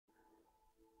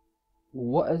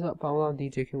What is up, Pamela? I'm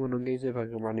DJ King1 if I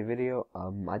can run a video.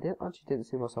 I didn't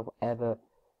see myself ever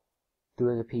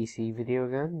doing a PC video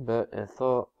again, but I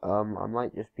thought I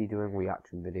might just be doing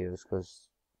reaction videos because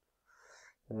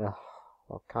I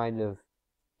kind of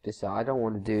decided I don't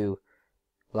want to do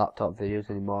laptop videos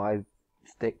anymore. I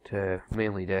stick to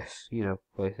mainly this,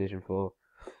 PlayStation 4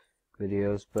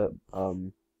 videos. But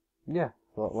yeah,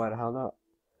 why the hell not?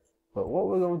 But what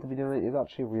we're going to be doing is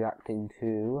actually reacting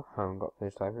to. I haven't got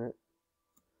finished typing it.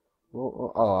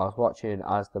 Oh, I was watching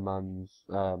As the Man's,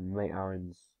 Mate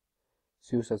Aaron's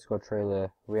Suicide Squad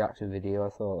trailer reaction video. I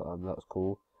thought that was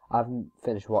cool. I haven't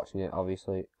finished watching it,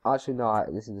 obviously. Actually, no,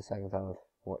 this is the second time I've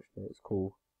watched it. It's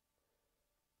cool.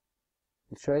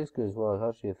 The trailer's good as well. It's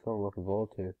actually a film I'm looking forward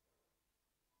to.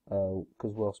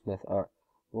 Because Will Smith are.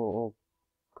 Oh,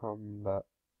 kombat.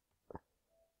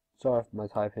 Sorry if my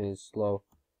typing is slow.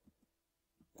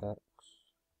 Whoops.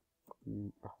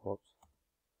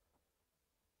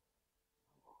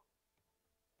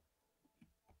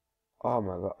 Oh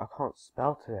my god, I can't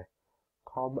spell today.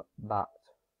 Kombat.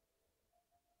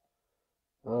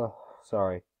 Oh,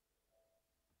 sorry.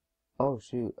 Oh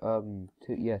shoot.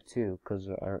 Two. Because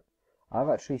I've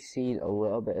actually seen a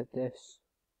little bit of this.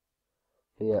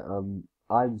 Yeah.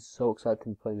 I'm so excited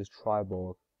to play this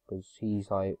Tribal because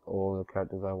he's like all the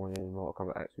characters I wanted in Mortal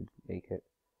Kombat X to make it.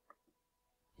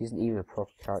 He isn't even a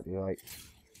proper character. Like.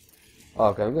 Oh,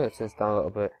 okay, I'm gonna turn this down a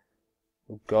little bit.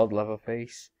 Oh God,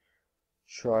 Leatherface.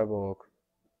 Triborg.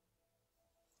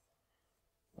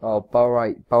 Oh,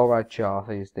 Balraj Char, I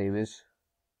think his name is.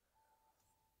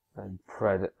 And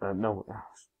no,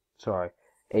 sorry,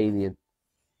 Alien.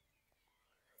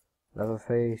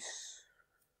 Leatherface.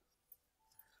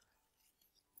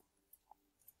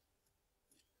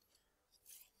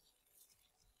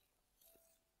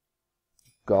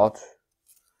 God.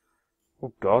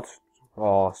 Oh God.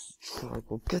 Oh,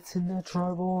 Triborg. Get in there,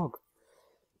 Triborg.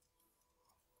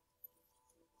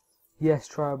 Yes,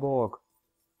 Triborg.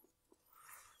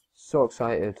 So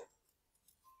excited.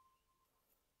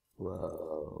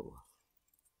 Whoa.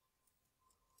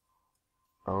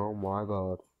 Oh my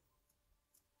god.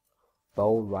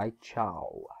 Balraj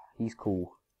Chow. He's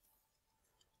cool.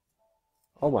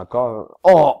 Oh my god.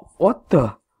 Oh, what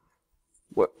the?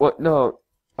 What, no.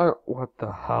 What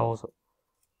the hell?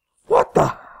 What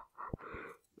the?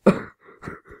 What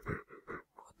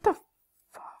the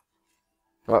fuck?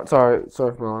 Oh, sorry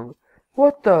for my language.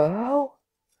 What the hell?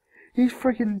 He's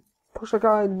freaking pushed a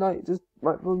guy and like just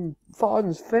like fart in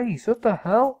his face. What the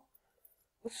hell?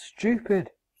 That's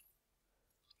stupid.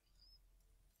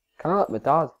 Can I let my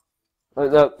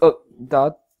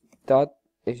dad? Dad,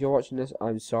 if you're watching this,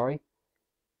 I'm sorry.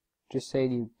 Just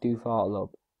saying you do fart a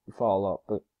lot,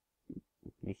 but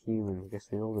you're human. I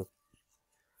guess we all do.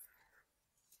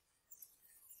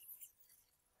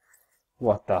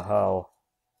 What the hell?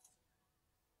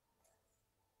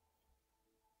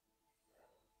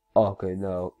 Okay,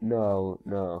 no.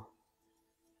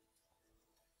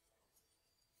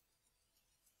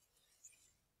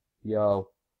 Yo.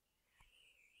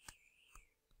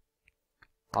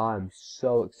 I'm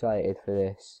so excited for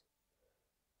this.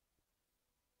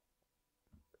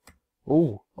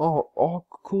 Oh,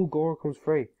 cool, Goro comes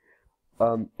free.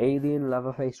 Alien,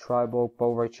 Leatherface, Tribal,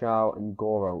 Balraj Chow, and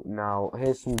Goro. Now,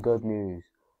 here's some good news.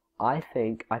 I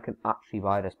think I can actually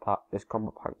buy this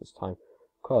combo pack this time.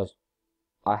 Because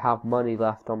I have money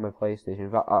left on my PlayStation.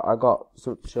 In fact, I got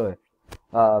something to show you.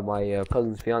 My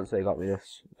cousin's fiance got me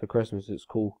this for Christmas. It's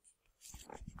cool.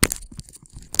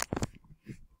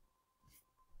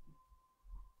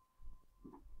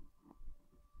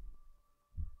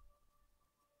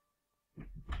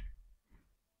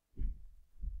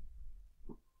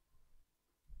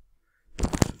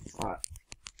 Alright,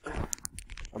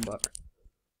 I'm back.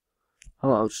 How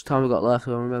much time we got left?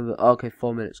 I remember. Okay,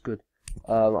 4 minutes. Good.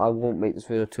 I won't make this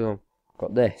video too long.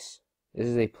 Got this. This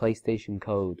is a PlayStation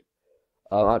code.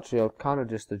 Actually, I'll kind of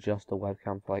just adjust the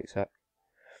webcam for like a sec.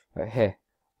 Right here.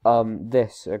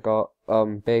 This I got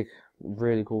big,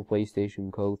 really cool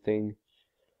PlayStation code thing.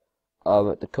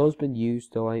 The code's been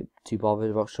used, so I ain't too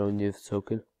bothered about showing you the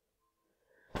token.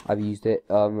 I've used it.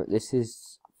 This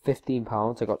is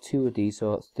 £15. I got 2 of these,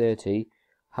 so that's 30.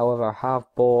 However, I have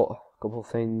bought a couple of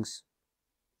things.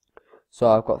 So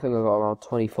I think I got around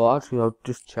 24. Actually, I'll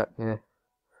just check here.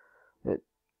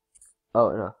 Oh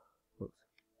no.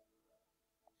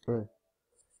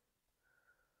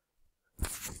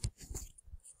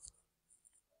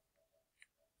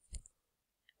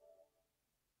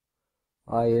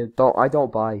 I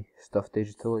don't buy stuff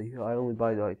digitally. I only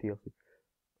buy like DLC.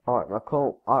 Alright, my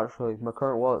current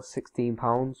wallet's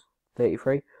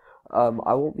 £16.33.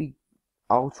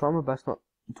 I'll try my best not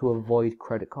to avoid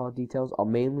credit card details are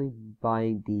mainly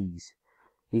buying these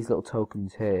little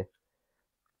tokens here.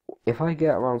 If I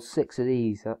get around 6 of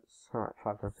these, that's alright,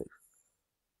 5 times 6.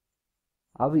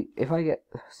 If I get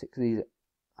 6 of these,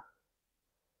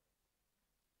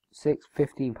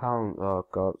 15 pounds. Oh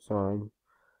god, sorry.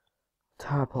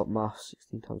 Terrible at maths.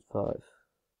 16 times 5.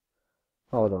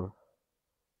 Hold on.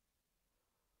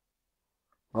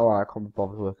 Alright, I can't be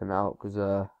bothered working it out because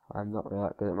I'm not really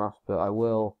that good at maths, but I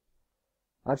will.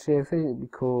 Actually, I think it'd be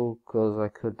cool because I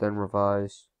could then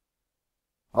revise.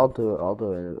 I'll do it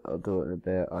in a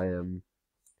bit.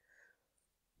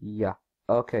 Yeah.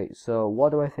 Okay, so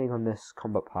what do I think on this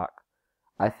combat pack?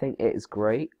 I think it is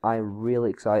great. I'm really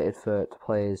excited to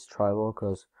play as Tribal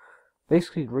because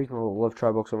basically the reason I love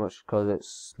Tribal so much because it's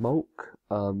Smoke,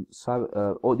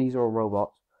 these are all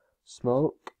robots.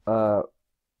 Smoke,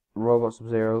 Robot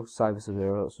Sub-Zero, Cyber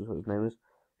Sub-Zero, that's what his name is.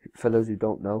 For those who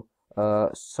don't know,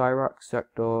 Cyrax,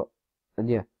 Sector, and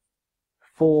yeah,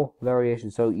 4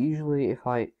 variations. So usually if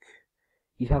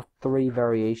you have 3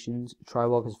 variations,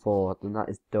 Tribal is 4, then that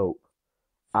is dope.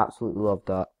 Absolutely love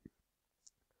that.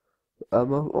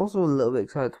 I'm also a little bit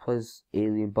excited to play as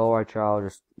Alien Bow Child.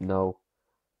 Just no,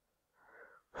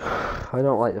 I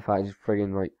don't like the fact he just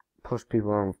friggin' like push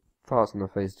people around, farts in their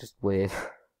face. Just weird.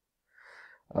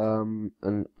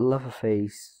 And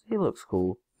Leatherface, he looks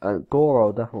cool. And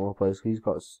Goro definitely plays.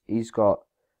 He's got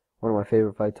one of my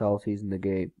favorite fatalities in the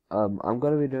game. I'm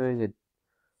gonna be doing a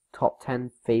top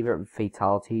 10 favorite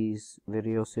fatalities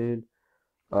video soon.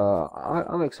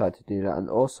 I'm excited to do that, and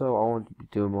also I want to be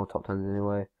doing more top 10s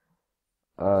anyway.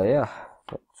 Yeah.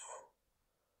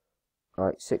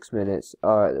 Alright, 6 minutes.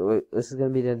 Alright, this is gonna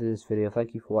be the end of this video.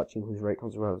 Thank you for watching. Please rate,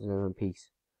 comment, subscribe, and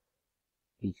peace.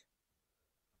 Peace.